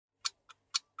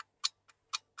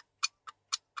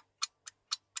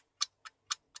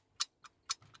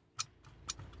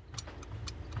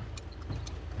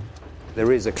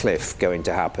There is a cliff going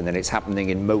to happen, and it's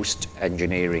happening in most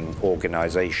engineering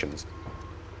organizations.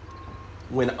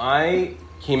 When I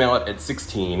came out at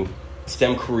 16,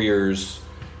 STEM careers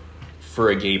for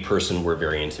a gay person were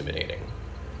very intimidating.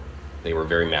 They were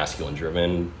very masculine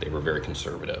driven, they were very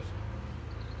conservative.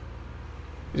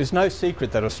 It is no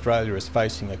secret that Australia is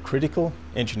facing a critical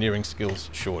engineering skills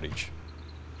shortage.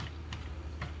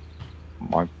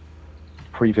 My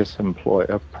previous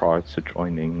employer prior to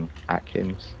joining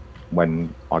Atkins,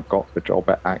 when I got the job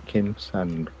at Atkins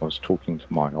and I was talking to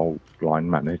my old line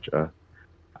manager,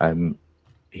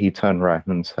 he turned around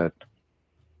and said,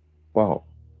 well,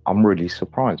 I'm really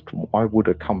surprised. Why would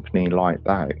a company like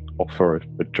that offer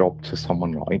a job to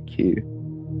someone like you?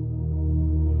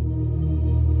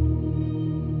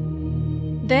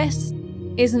 This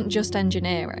isn't just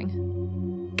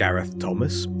engineering. Gareth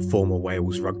Thomas, former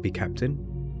Wales rugby captain.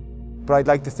 But I'd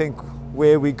like to think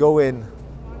where we go in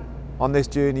on this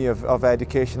journey of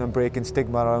education and breaking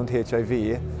stigma around HIV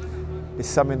is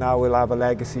something that will have a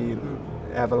legacy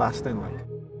everlasting.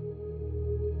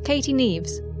 Katie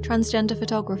Neves, transgender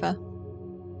photographer.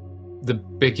 The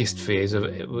biggest fears of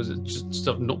it was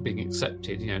just not being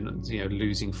accepted.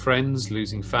 Losing friends,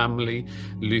 losing family,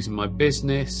 losing my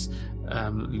business,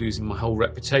 losing my whole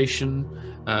reputation,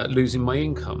 losing my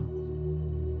income.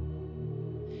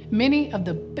 Many of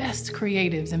the best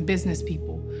creatives and business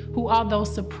people, who although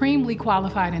supremely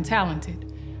qualified and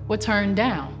talented, were turned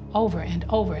down over and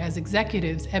over as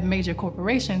executives at major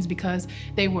corporations because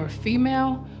they were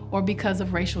female or because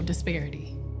of racial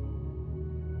disparity.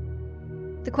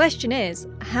 The question is,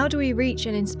 how do we reach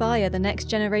and inspire the next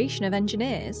generation of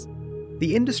engineers?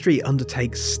 The industry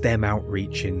undertakes STEM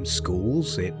outreach in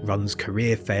schools, it runs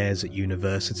career fairs at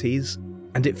universities,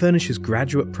 and it furnishes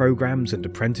graduate programmes and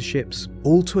apprenticeships,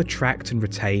 all to attract and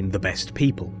retain the best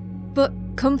people. But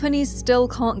companies still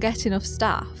can't get enough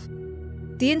staff.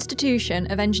 The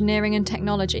Institution of Engineering and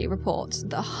Technology reports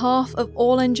that half of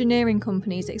all engineering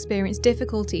companies experience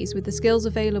difficulties with the skills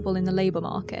available in the labour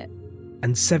market.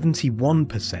 And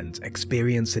 71%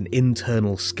 experience an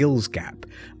internal skills gap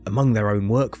among their own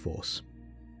workforce.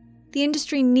 The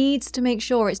industry needs to make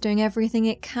sure it's doing everything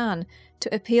it can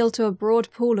to appeal to a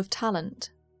broad pool of talent.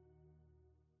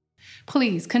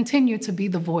 Please continue to be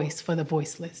the voice for the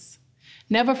voiceless.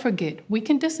 Never forget, we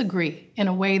can disagree in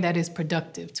a way that is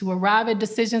productive to arrive at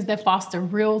decisions that foster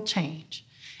real change.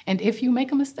 And if you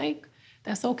make a mistake,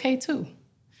 that's okay too.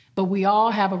 But we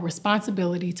all have a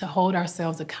responsibility to hold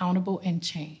ourselves accountable and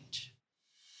change.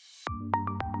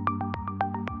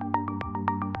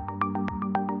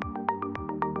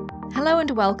 Hello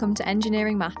and welcome to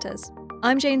Engineering Matters.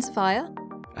 I'm Jane Sophia.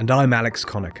 And I'm Alex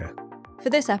Conacher. For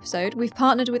this episode, we've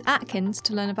partnered with Atkins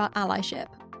to learn about allyship.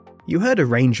 You heard a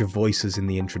range of voices in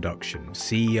the introduction: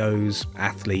 CEOs,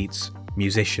 athletes,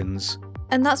 musicians.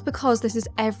 And that's because this is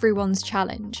everyone's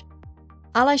challenge.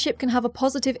 Allyship can have a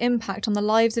positive impact on the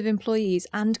lives of employees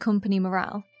and company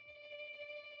morale.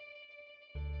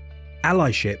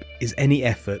 Allyship is any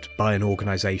effort by an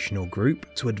organisation or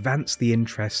group to advance the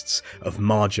interests of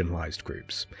marginalised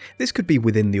groups. This could be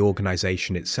within the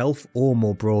organisation itself or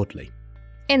more broadly.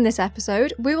 In this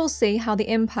episode, we will see how the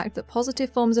impact that positive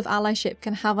forms of allyship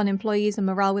can have on employees and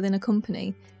morale within a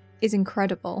company is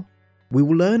incredible. We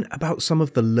will learn about some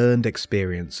of the learned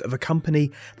experience of a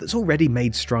company that's already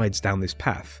made strides down this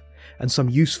path, and some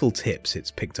useful tips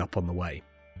it's picked up on the way.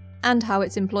 And how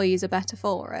its employees are better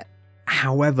for it.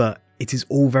 However, it is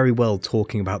all very well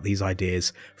talking about these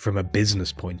ideas from a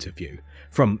business point of view,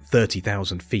 from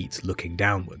 30,000 feet looking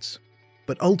downwards.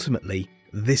 But ultimately,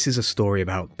 this is a story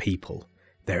about people,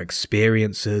 their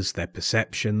experiences, their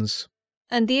perceptions,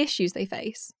 and the issues they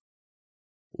face.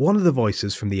 One of the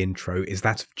voices from the intro is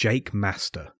that of Jake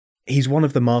Master. He's one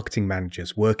of the marketing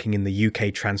managers working in the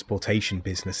UK transportation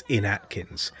business in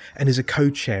Atkins, and is a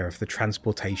co-chair of the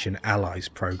Transportation Allies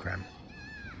programme.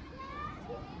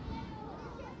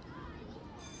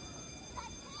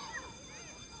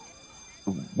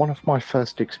 One of my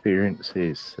first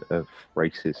experiences of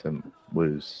racism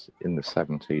was in the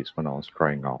 70s when I was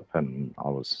growing up and I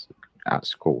was at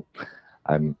school.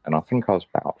 And I think I was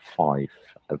about 5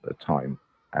 at the time.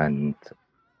 And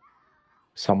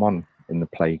someone in the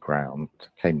playground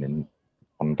came in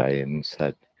one day and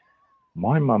said,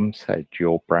 "My mum said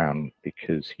you're brown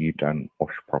because you don't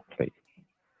wash properly."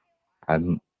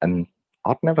 And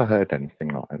I'd never heard anything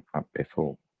like that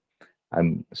before.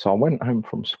 And so I went home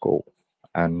from school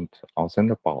and I was in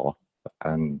the bath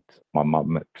and my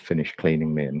mum had finished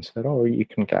cleaning me and said, "Oh, you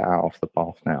can get out of the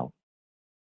bath now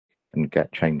and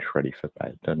get changed ready for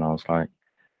bed." And I was like,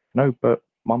 "No, but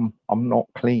Mum, I'm not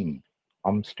clean.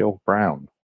 I'm still brown."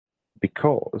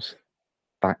 Because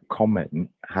that comment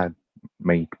had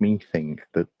made me think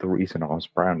that the reason I was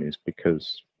brown is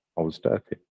because I was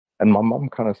dirty. And my mum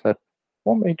kind of said,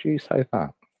 "What made you say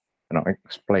that?" And I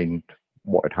explained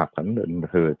what had happened and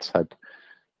who had said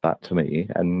that to me.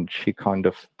 And she kind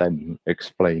of then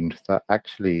explained that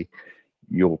actually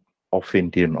you're of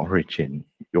Indian origin.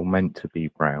 You're meant to be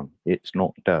brown. It's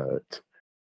not dirt.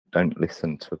 Don't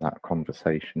listen to that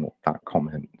conversation or that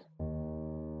comment.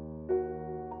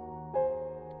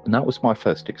 And that was my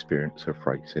first experience of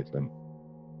racism.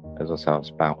 As I said, I was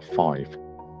about 5.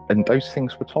 And those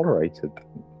things were tolerated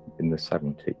in the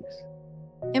 70s.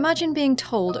 Imagine being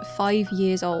told at 5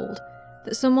 years old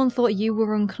that someone thought you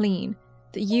were unclean,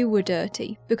 that you were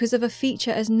dirty, because of a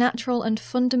feature as natural and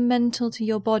fundamental to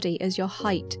your body as your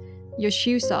height, your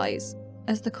shoe size,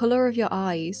 as the colour of your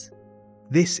eyes.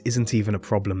 This isn't even a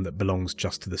problem that belongs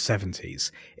just to the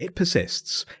 70s. It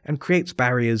persists and creates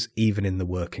barriers even in the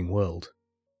working world.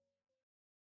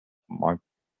 My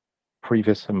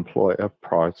previous employer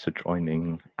prior to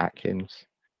joining Atkins,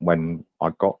 when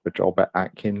I got the job at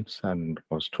Atkins and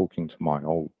I was talking to my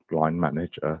old line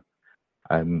manager,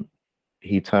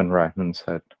 he turned around and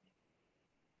said,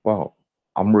 "Well,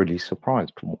 I'm really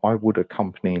surprised. Why would a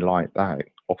company like that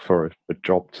offer a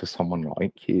job to someone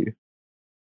like you?"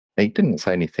 And he didn't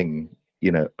say anything,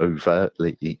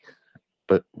 overtly,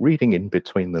 but reading in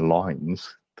between the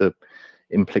lines, the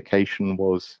implication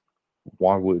was,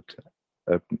 why would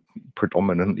a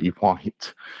predominantly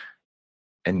white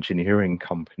engineering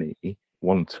company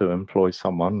want to employ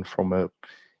someone from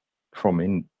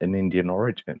an Indian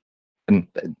origin? And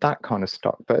that kind of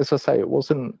stuck. But as I say, it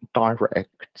wasn't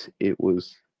direct, it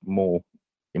was more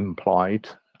implied.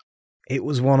 It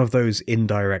was one of those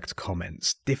indirect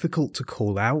comments, difficult to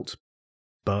call out,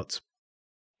 but...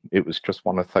 It was just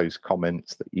one of those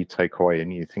comments that you take away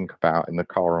and you think about in the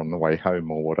car on the way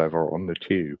home or whatever, on the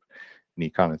tube, and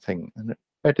you kind of think,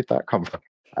 where did that come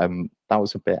from? That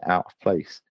was a bit out of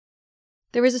place.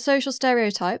 There is a social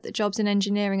stereotype that jobs in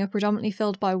engineering are predominantly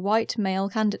filled by white male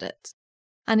candidates.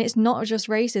 And it's not just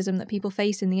racism that people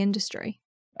face in the industry.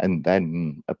 And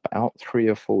then about 3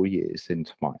 or 4 years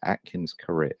into my Atkins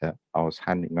career, I was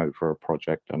handing over a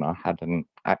project and I had an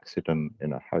accident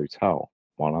in a hotel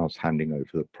while I was handing over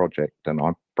the project, and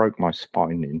I broke my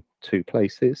spine in 2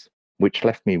 places, which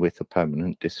left me with a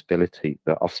permanent disability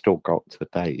that I've still got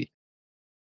today.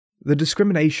 The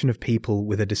discrimination of people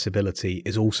with a disability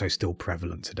is also still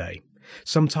prevalent today.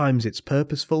 Sometimes it's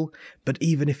purposeful, but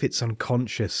even if it's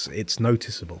unconscious, it's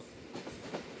noticeable.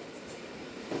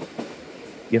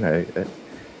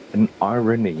 An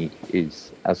irony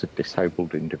is, as a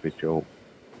disabled individual,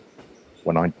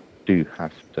 when I do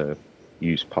have to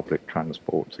use public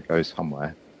transport to go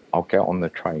somewhere, I'll get on the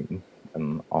train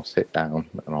and I'll sit down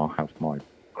and I'll have my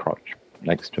crutch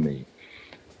next to me.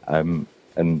 And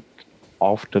I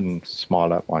often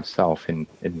smile at myself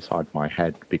inside my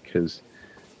head, because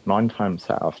 9 times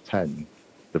out of 10,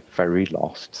 the very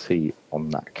last seat on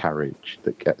that carriage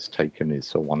that gets taken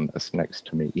is the one that's next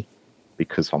to me,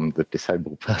 because I'm the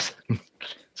disabled person.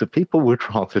 So people would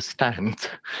rather stand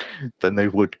than they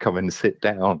would come and sit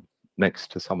down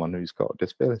next to someone who's got a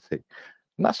disability.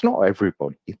 And that's not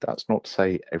everybody. That's not to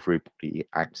say everybody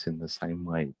acts in the same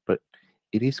way, but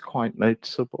it is quite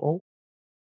noticeable.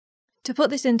 To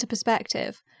put this into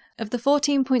perspective, of the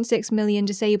 14.6 million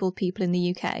disabled people in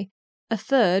the UK, a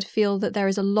third feel that there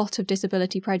is a lot of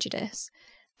disability prejudice.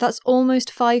 That's almost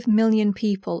 5 million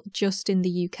people just in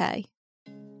the UK.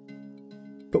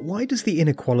 But why does the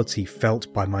inequality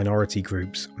felt by minority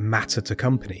groups matter to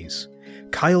companies?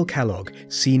 Kyle Kellogg,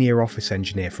 Senior Office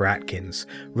Engineer for Atkins,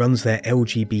 runs their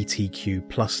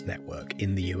LGBTQ+ network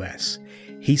in the US.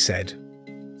 He said,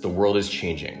 "The world is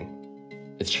changing.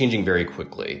 It's changing very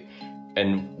quickly.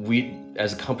 And we,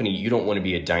 as a company, you don't want to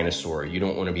be a dinosaur. You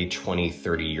don't want to be 20,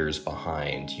 30 years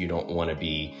behind. You don't want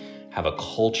to have a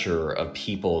culture of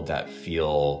people that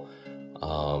feel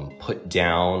put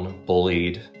down,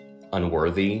 bullied,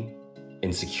 unworthy,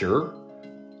 insecure.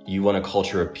 You want a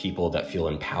culture of people that feel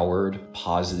empowered,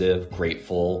 positive,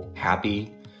 grateful,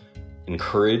 happy,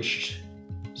 encouraged,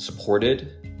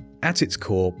 supported." At its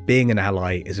core, being an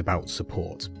ally is about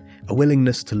support, a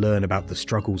willingness to learn about the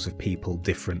struggles of people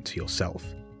different to yourself,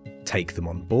 take them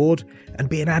on board, and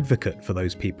be an advocate for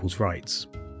those people's rights.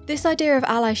 This idea of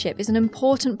allyship is an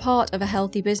important part of a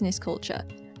healthy business culture.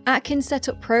 Atkins set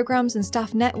up programs and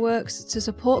staff networks to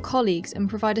support colleagues and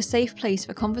provide a safe place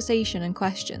for conversation and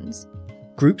questions.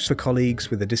 Groups for colleagues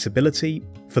with a disability,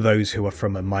 for those who are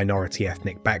from a minority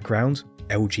ethnic background,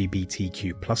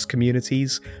 LGBTQ+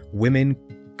 communities, women,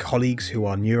 colleagues who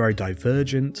are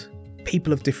neurodivergent,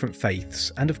 people of different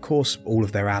faiths, and of course all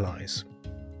of their allies.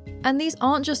 And these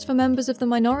aren't just for members of the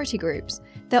minority groups,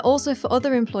 they're also for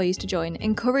other employees to join,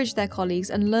 encourage their colleagues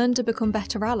and learn to become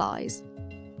better allies.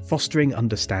 Fostering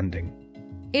understanding.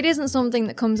 It isn't something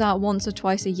that comes out once or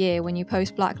twice a year when you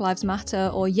post Black Lives Matter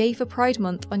or Yay for Pride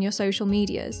Month on your social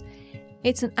medias.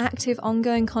 It's an active,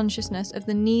 ongoing consciousness of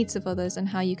the needs of others and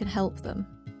how you can help them.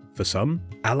 For some,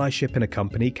 allyship in a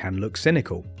company can look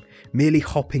cynical, merely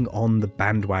hopping on the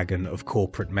bandwagon of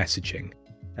corporate messaging,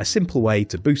 a simple way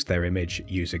to boost their image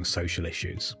using social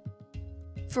issues.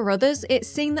 For others, it's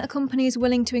seeing that a company is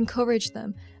willing to encourage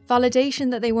them,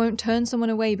 validation that they won't turn someone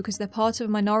away because they're part of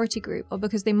a minority group or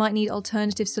because they might need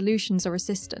alternative solutions or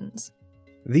assistance.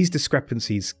 These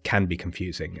discrepancies can be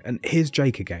confusing, and here's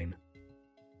Jake again.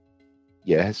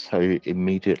 Yeah, so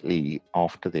immediately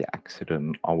after the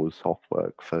accident, I was off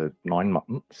work for 9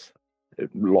 months.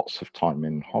 Lots of time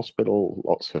in hospital,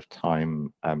 lots of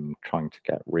time trying to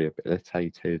get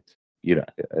rehabilitated. You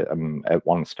know, at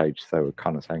one stage they were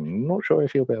kind of saying, not sure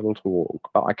if you'll be able to walk,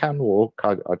 but I can walk.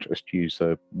 I just use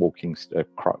a walking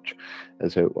crutch,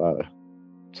 as it were,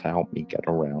 to help me get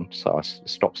around. So it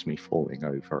stops me falling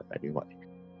over anyway.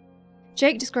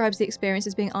 Jake describes the experience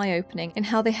as being eye-opening and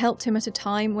how they helped him at a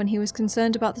time when he was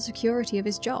concerned about the security of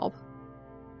his job.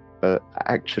 But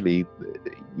actually,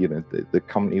 you know, the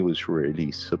company was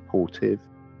really supportive.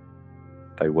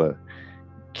 They were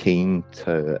keen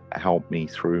to help me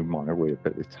through my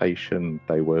rehabilitation.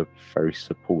 They were very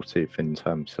supportive in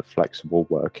terms of flexible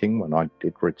working when I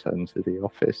did return to the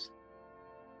office.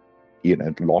 You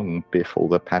know, long before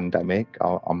the pandemic,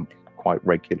 I'm quite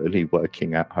regularly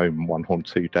working at home 1 or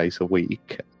 2 days a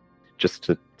week, just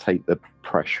to take the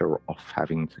pressure off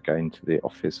having to go into the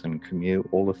office and commute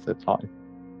all of the time.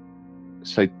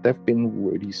 So they've been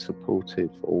really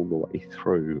supportive all the way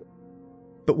through.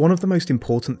 But one of the most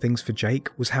important things for Jake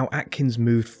was how Atkins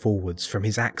moved forwards from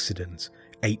his accident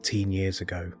 18 years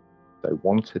ago. They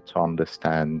wanted to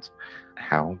understand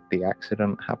how the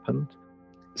accident happened.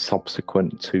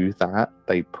 Subsequent to that,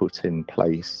 they put in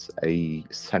place a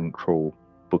central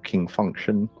booking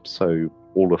function. So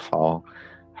all of our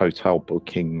hotel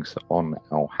bookings are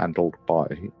now handled by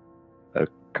a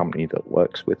company that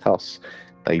works with us.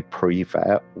 They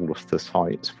pre-vet all of the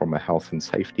sites from a health and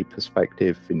safety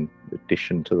perspective, in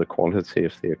addition to the quality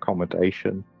of the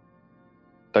accommodation.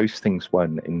 Those things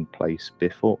weren't in place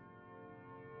before.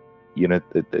 You know,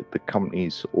 the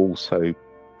companies also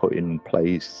put in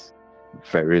place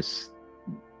various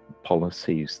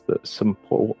policies that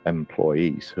support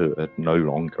employees who are no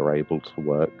longer able to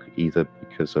work, either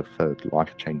because of a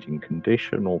life-changing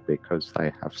condition or because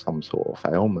they have some sort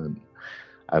of ailment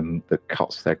that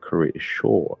cuts their careers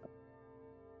short.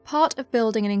 Part of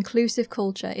building an inclusive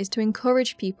culture is to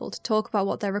encourage people to talk about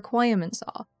what their requirements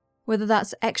are, whether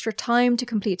that's extra time to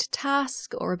complete a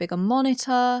task or a bigger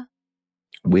monitor.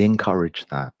 We encourage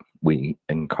that. We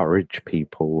encourage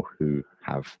people who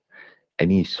have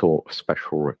any sort of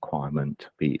special requirement to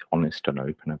be honest and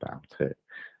open about it.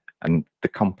 And the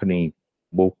company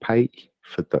will pay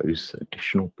for those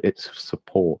additional bits of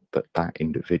support that that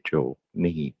individual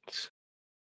needs.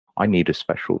 I need a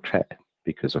special chair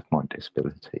because of my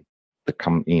disability. The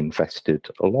company invested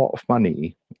a lot of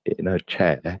money in a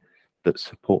chair that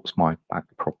supports my back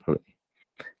properly.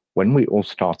 When we all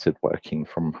started working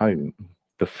from home,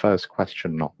 the first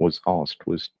question that was asked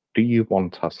was, do you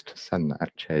want us to send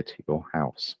that chair to your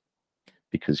house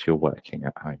because you're working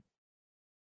at home?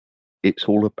 It's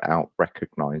all about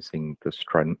recognizing the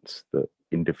strengths that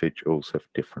individuals of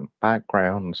different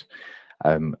backgrounds,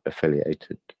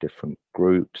 affiliated to different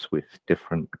groups with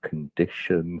different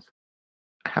conditions,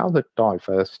 how the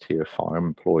diversity of our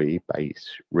employee base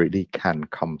really can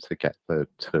come together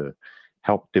to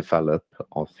help develop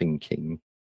our thinking,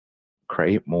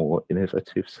 create more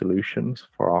innovative solutions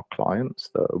for our clients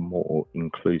that are more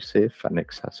inclusive and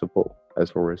accessible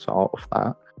as a result of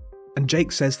that. And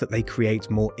Jake says that they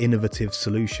create more innovative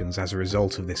solutions as a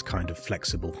result of this kind of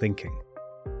flexible thinking.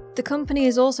 The company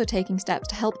is also taking steps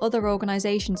to help other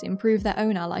organisations improve their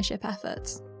own allyship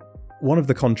efforts. One of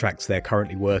the contracts they're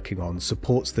currently working on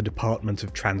supports the Department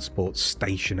of Transport's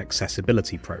Station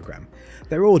Accessibility Programme.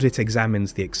 Their audit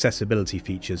examines the accessibility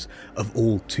features of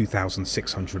all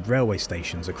 2,600 railway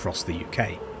stations across the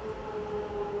UK.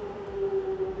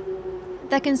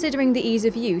 They're considering the ease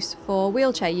of use for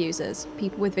wheelchair users,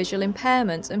 people with visual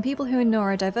impairments, and people who are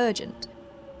neurodivergent.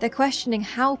 They're questioning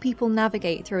how people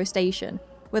navigate through a station,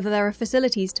 whether there are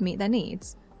facilities to meet their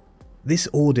needs. This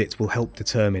audit will help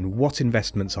determine what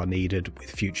investments are needed with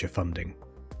future funding.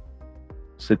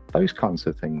 So those kinds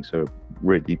of things are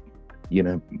really,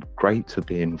 great to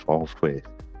be involved with.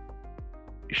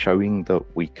 showing that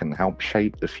we can help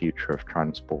shape the future of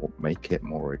transport, make it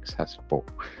more accessible,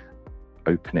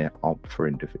 open it up for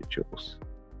individuals.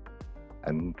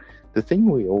 And the thing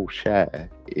we all share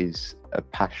is a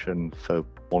passion for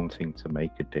wanting to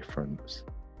make a difference.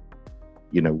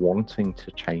 You know, wanting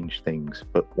to change things,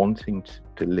 but wanting to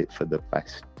deliver the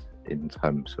best in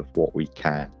terms of what we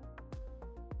can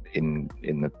in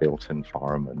the built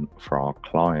environment for our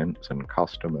clients and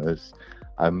customers,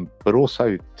 but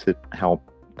also to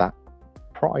help that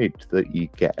pride that you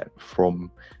get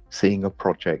from seeing a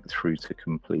project through to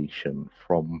completion,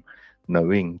 from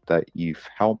knowing that you've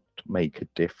helped make a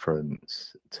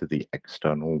difference to the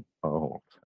external world.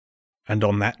 And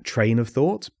on that train of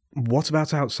thought, what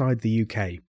about outside the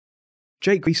UK?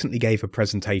 Jake recently gave a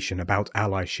presentation about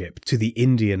allyship to the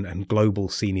Indian and global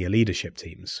senior leadership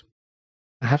teams.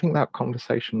 Having that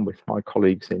conversation with my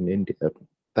colleagues in India,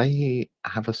 they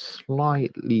have a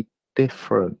slightly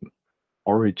different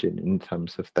origin in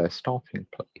terms of their starting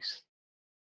place.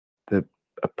 The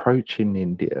approach in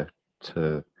India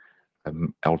to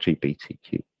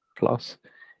LGBTQ plus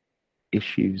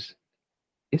issues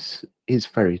is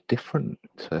very different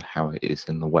to how it is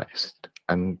in the West,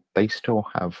 and they still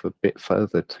have a bit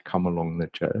further to come along the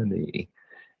journey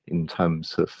in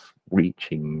terms of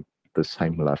reaching the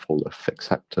same level of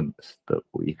acceptance that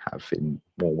we have in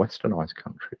more westernized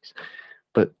countries.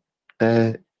 But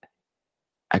their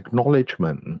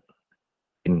acknowledgement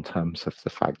in terms of the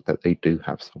fact that they do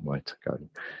have somewhere to go,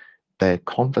 their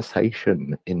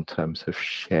conversation in terms of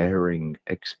sharing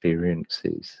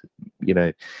experiences, you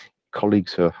know,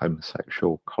 colleagues who are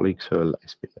homosexual, colleagues who are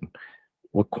lesbian,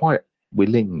 were quite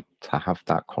willing to have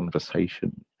that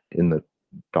conversation in the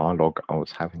dialogue I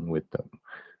was having with them.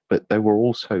 But they were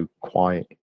also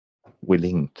quite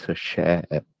willing to share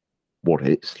what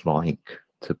it's like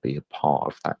to be a part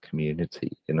of that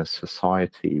community in a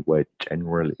society where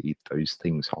generally those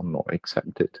things are not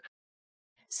accepted.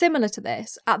 Similar to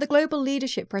this, at the Global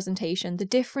Leadership presentation, the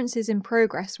differences in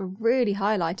progress were really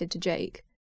highlighted to Jake.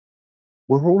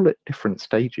 We're all at different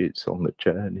stages on the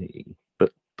journey,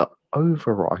 but the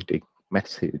overriding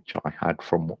message I had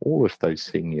from all of those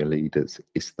senior leaders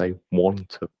is they want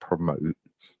to promote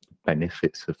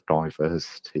benefits of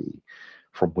diversity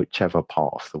from whichever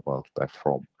part of the world they're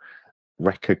from,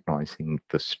 recognizing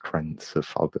the strengths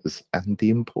of others and the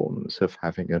importance of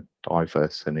having a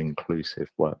diverse and inclusive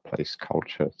workplace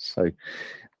culture. So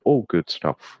all good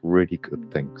stuff, really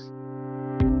good things.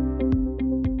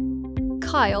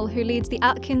 Kyle, who leads the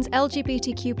Atkins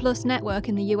LGBTQ+ network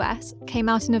in the US, came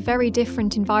out in a very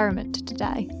different environment to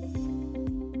today.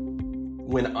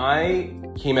 When I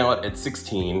came out at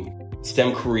 16,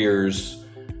 STEM careers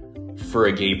for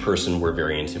a gay person were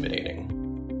very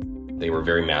intimidating. They were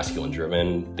very masculine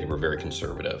driven, they were very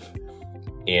conservative.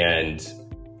 And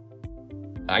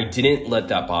I didn't let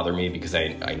that bother me because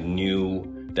I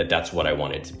knew that that's what I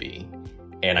wanted to be.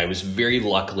 And I was very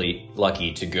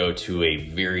lucky to go to a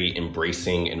very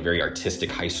embracing and very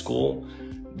artistic high school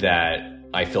that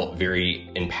I felt very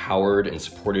empowered and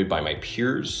supported by my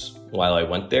peers while I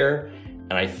went there.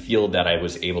 And I feel that I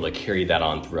was able to carry that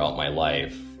on throughout my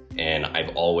life. And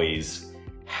I've always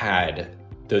had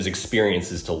those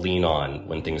experiences to lean on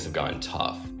when things have gotten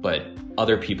tough, but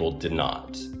other people did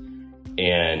not.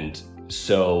 And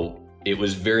so it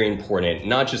was very important,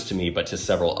 not just to me, but to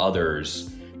several others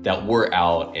that were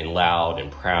out and loud and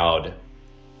proud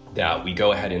that we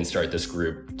go ahead and start this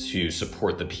group to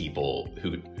support the people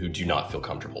who do not feel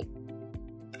comfortable.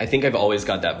 I think I've always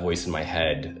got that voice in my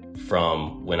head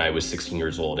from when I was 16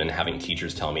 years old and having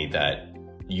teachers tell me that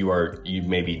you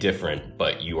may be different,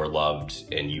 but you are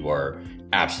loved and you are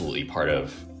absolutely part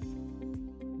of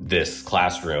this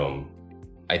classroom.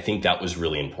 I think that was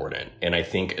really important. And I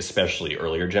think especially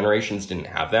earlier generations didn't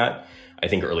have that. I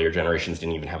think earlier generations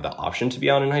didn't even have the option to be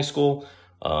out in high school.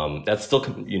 That's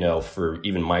still, for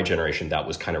even my generation, that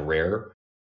was kind of rare.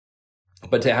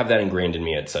 But to have that ingrained in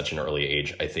me at such an early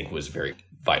age, I think was very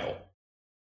vital.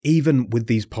 Even with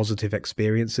these positive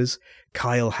experiences,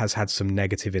 Kyle has had some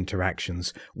negative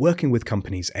interactions working with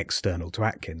companies external to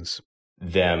Atkins.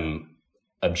 Them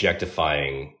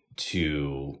objectifying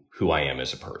to who I am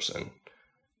as a person.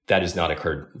 That has not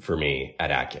occurred for me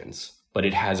at Atkins, but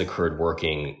it has occurred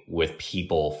working with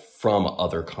people from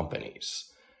other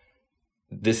companies.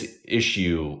 This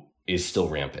issue is still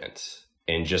rampant.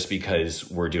 And just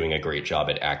because we're doing a great job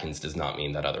at Atkins does not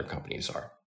mean that other companies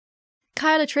are.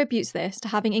 Kyle attributes this to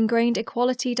having ingrained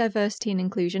equality, diversity and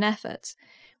inclusion efforts.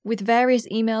 With various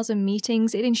emails and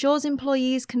meetings, it ensures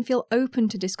employees can feel open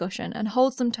to discussion and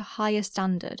holds them to higher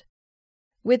standard.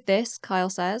 With this, Kyle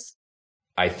says,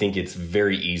 I think it's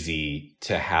very easy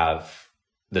to have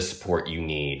the support you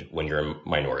need when you're a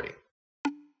minority.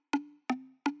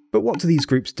 But what do these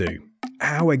groups do?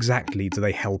 How exactly do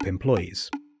they help employees?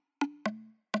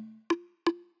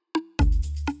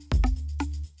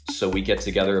 So we get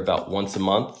together about once a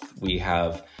month. We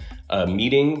have a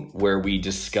meeting where we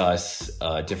discuss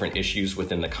different issues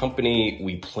within the company.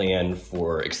 We plan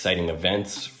for exciting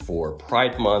events for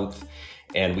Pride Month.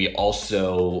 And we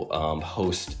also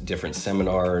host different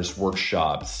seminars,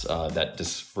 workshops that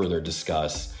further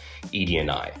discuss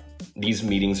ED&I. These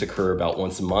meetings occur about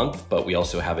once a month, but we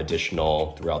also have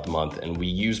additional throughout the month. And we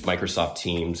use Microsoft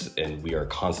Teams, and we are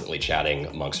constantly chatting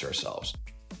amongst ourselves.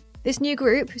 This new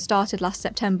group, who started last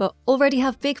September, already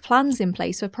have big plans in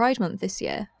place for Pride Month this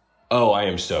year. Oh, I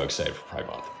am so excited for Pride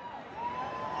Month.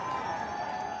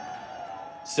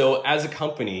 So as a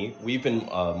company, we've been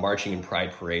marching in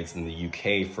Pride parades in the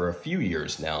UK for a few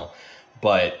years now.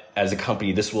 But as a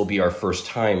company, this will be our first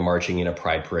time marching in a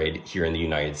Pride parade here in the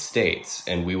United States.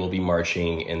 And we will be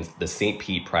marching in the St.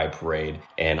 Pete Pride Parade.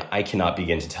 And I cannot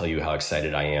begin to tell you how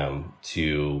excited I am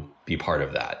to be part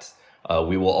of that.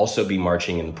 We will also be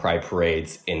marching in Pride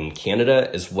parades in Canada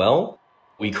as well.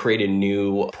 We created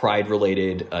new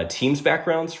Pride-related Teams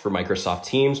backgrounds for Microsoft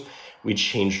Teams. We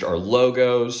changed our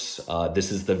logos.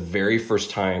 This is the very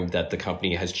first time that the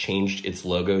company has changed its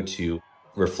logo to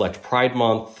reflect Pride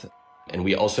Month. And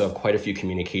we also have quite a few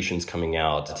communications coming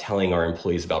out telling our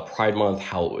employees about Pride Month,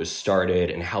 how it was started,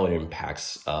 and how it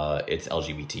impacts its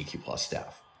LGBTQ+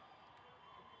 staff.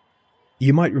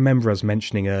 You might remember us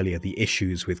mentioning earlier the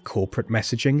issues with corporate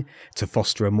messaging to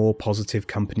foster a more positive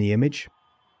company image.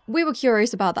 We were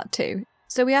curious about that too,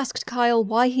 so we asked Kyle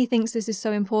why he thinks this is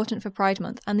so important for Pride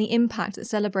Month and the impact that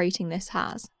celebrating this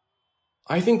has.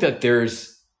 I think that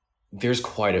there's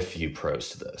quite a few pros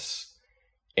to this.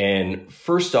 And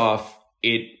first off,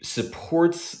 it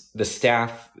supports the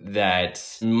staff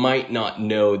that might not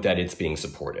know that it's being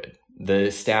supported. The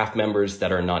staff members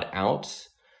that are not out,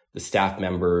 the staff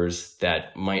members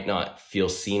that might not feel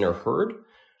seen or heard,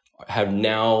 have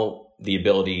now the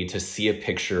ability to see a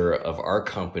picture of our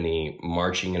company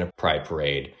marching in a Pride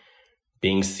parade,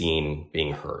 being seen,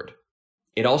 being heard.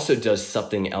 It also does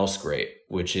something else great,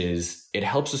 which is it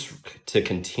helps us to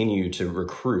continue to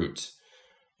recruit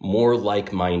more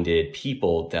like-minded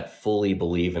people that fully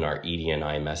believe in our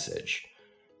ED&I message.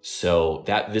 So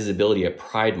that visibility at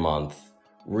Pride Month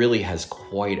really has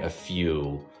quite a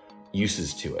few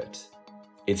uses to it.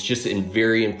 It's just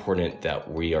very important that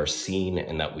we are seen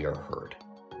and that we are heard.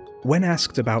 When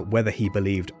asked about whether he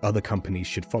believed other companies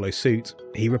should follow suit,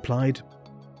 he replied,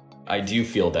 I do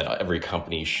feel that every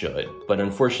company should, but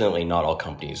unfortunately not all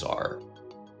companies are.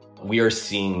 We are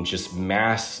seeing just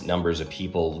mass numbers of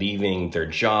people leaving their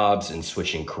jobs and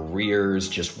switching careers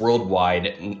just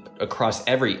worldwide across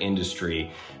every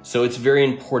industry. So it's very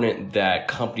important that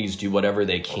companies do whatever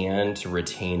they can to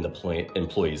retain the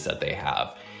employees that they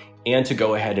have and to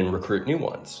go ahead and recruit new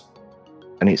ones.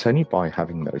 And it's only by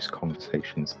having those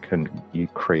conversations can you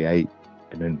create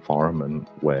an environment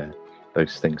where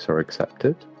those things are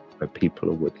accepted, where people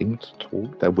are willing to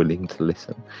talk, they're willing to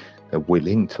listen, they're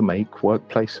willing to make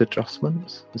workplace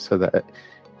adjustments so that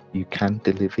you can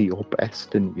deliver your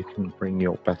best and you can bring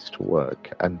your best to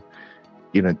work. And,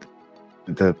 you know,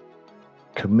 the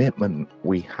commitment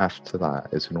we have to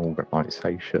that as an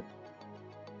organisation.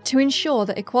 To ensure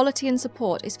that equality and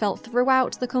support is felt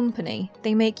throughout the company,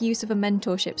 they make use of a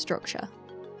mentorship structure.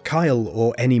 Kyle,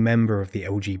 or any member of the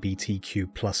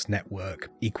LGBTQ+ network,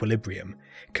 Equilibrium,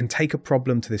 can take a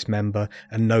problem to this member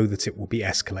and know that it will be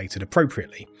escalated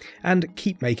appropriately, and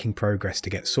keep making progress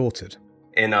to get sorted.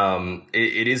 And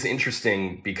it is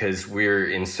interesting because we're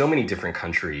in so many different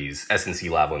countries,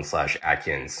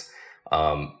 SNC-Lavalin/Atkins,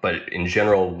 but in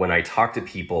general, when I talk to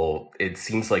people, it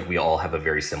seems like we all have a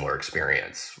very similar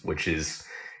experience, which is,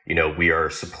 you know, we are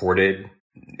supported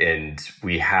and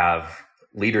we have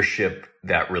leadership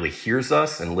that really hears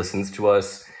us and listens to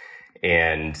us,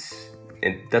 and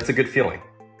that's a good feeling.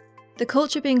 The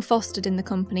culture being fostered in the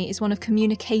company is one of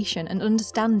communication and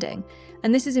understanding,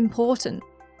 and this is important.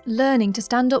 Learning to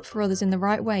stand up for others in the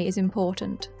right way is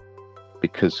important.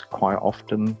 Because quite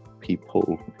often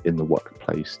people in the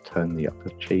workplace turn the other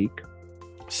cheek.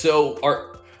 So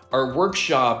our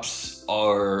workshops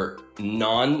are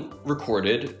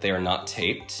non-recorded, they are not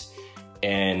taped,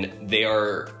 and they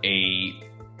are a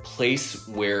place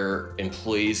where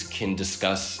employees can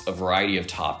discuss a variety of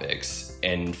topics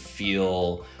and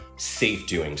feel safe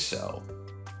doing so.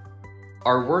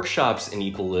 Our workshops in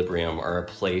Equilibrium are a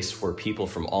place where people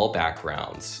from all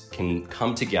backgrounds can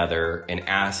come together and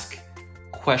ask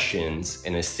questions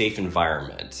in a safe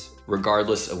environment,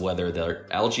 regardless of whether they're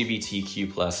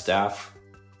LGBTQ+ staff,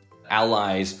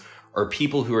 allies, or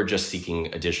people who are just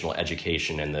seeking additional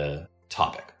education in the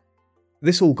topic.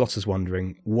 This all got us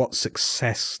wondering what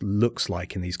success looks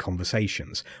like in these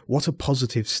conversations, what a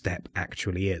positive step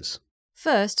actually is.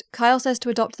 First, Kyle says to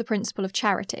adopt the principle of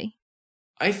charity.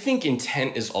 I think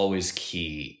intent is always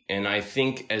key, and I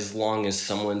think as long as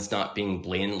someone's not being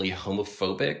blatantly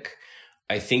homophobic,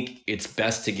 I think it's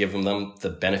best to give them the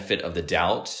benefit of the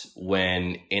doubt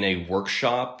when in a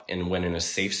workshop and when in a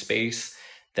safe space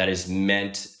that is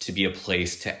meant to be a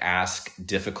place to ask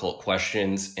difficult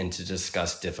questions and to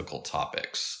discuss difficult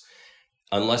topics.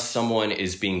 Unless someone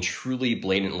is being truly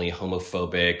blatantly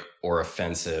homophobic or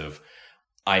offensive,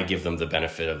 I give them the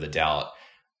benefit of the doubt.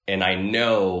 And I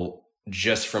know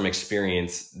just from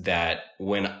experience that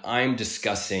when I'm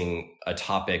discussing a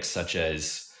topic such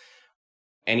as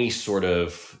any sort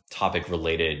of topic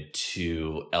related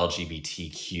to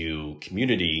LGBTQ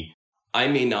community, I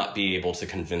may not be able to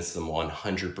convince them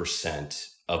 100%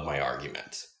 of my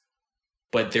argument.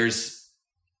 But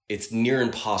it's near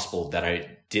impossible that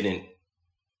I didn't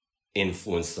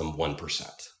influence them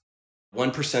 1%.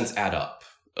 1% add up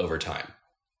over time.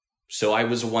 So I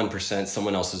was a 1%,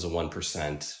 someone else is a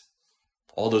 1%.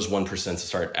 All those 1%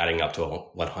 start adding up to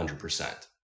 100%.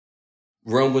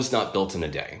 Rome was not built in a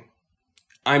day.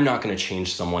 I'm not going to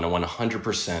change someone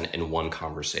 100% in one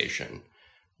conversation.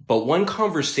 But one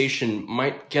conversation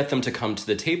might get them to come to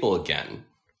the table again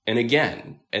and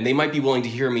again, and they might be willing to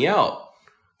hear me out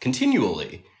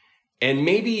continually. And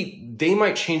maybe they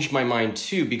might change my mind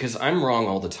too, because I'm wrong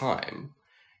all the time.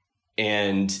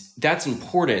 And that's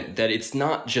important, that it's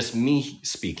not just me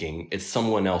speaking, it's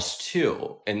someone else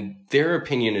too. And their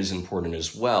opinion is important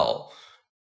as well.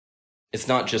 It's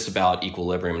not just about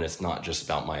equilibrium, and it's not just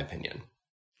about my opinion.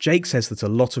 Jake says that a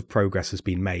lot of progress has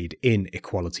been made in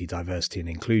equality, diversity and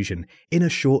inclusion in a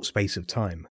short space of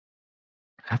time.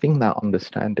 Having that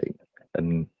understanding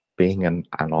and being an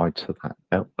ally to that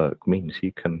network means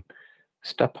you can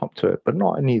step up to it. But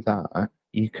not only that,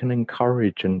 you can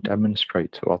encourage and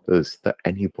demonstrate to others that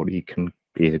anybody can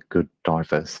be a good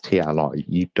diversity ally.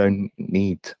 You don't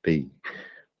need to be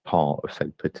part of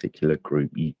a particular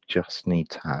group. You just need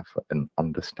to have an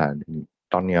understanding,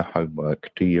 done your homework,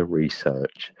 do your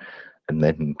research, and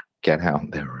then get out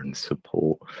there and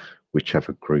support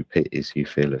whichever group it is you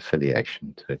feel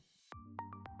affiliation to.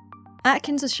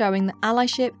 Atkins is showing that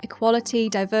allyship, equality,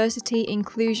 diversity,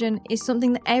 inclusion is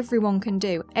something that everyone can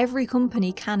do, every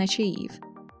company can achieve.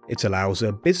 It allows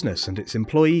a business and its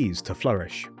employees to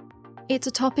flourish. It's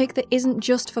a topic that isn't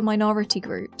just for minority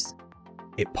groups.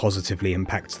 It positively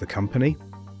impacts the company.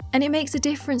 And it makes a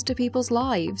difference to people's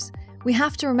lives. We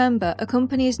have to remember, a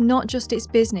company is not just its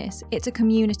business, it's a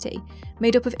community,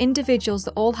 made up of individuals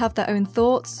that all have their own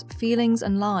thoughts, feelings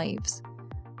and lives.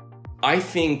 I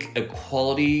think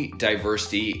equality,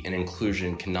 diversity, and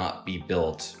inclusion cannot be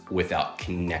built without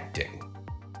connecting.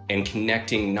 And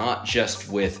connecting not just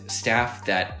with staff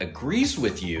that agrees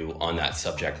with you on that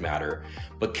subject matter,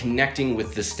 but connecting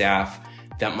with the staff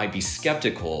that might be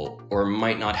skeptical or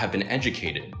might not have been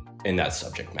educated in that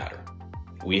subject matter.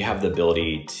 We have the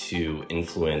ability to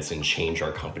influence and change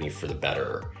our company for the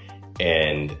better,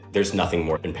 and there's nothing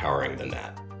more empowering than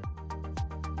that.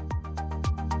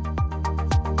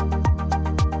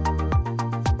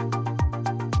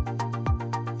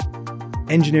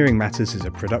 Engineering Matters is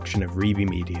a production of Reby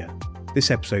Media.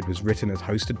 This episode was written and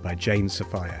hosted by Jane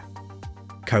Sophia.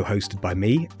 Co-hosted by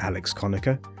me, Alex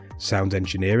Conacher. Sound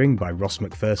engineering by Ross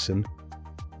McPherson.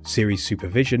 Series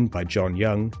supervision by John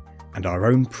Young. And our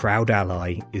own proud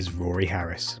ally is Rory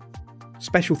Harris.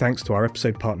 Special thanks to our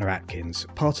episode partner Atkins,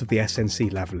 part of the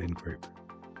SNC Lavalin Group.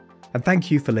 And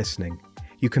thank you for listening.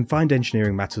 You can find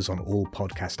Engineering Matters on all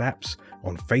podcast apps,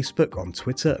 on Facebook, on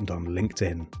Twitter and on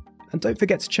LinkedIn. And don't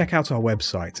forget to check out our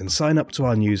website and sign up to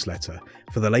our newsletter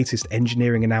for the latest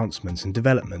engineering announcements and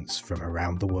developments from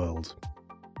around the world.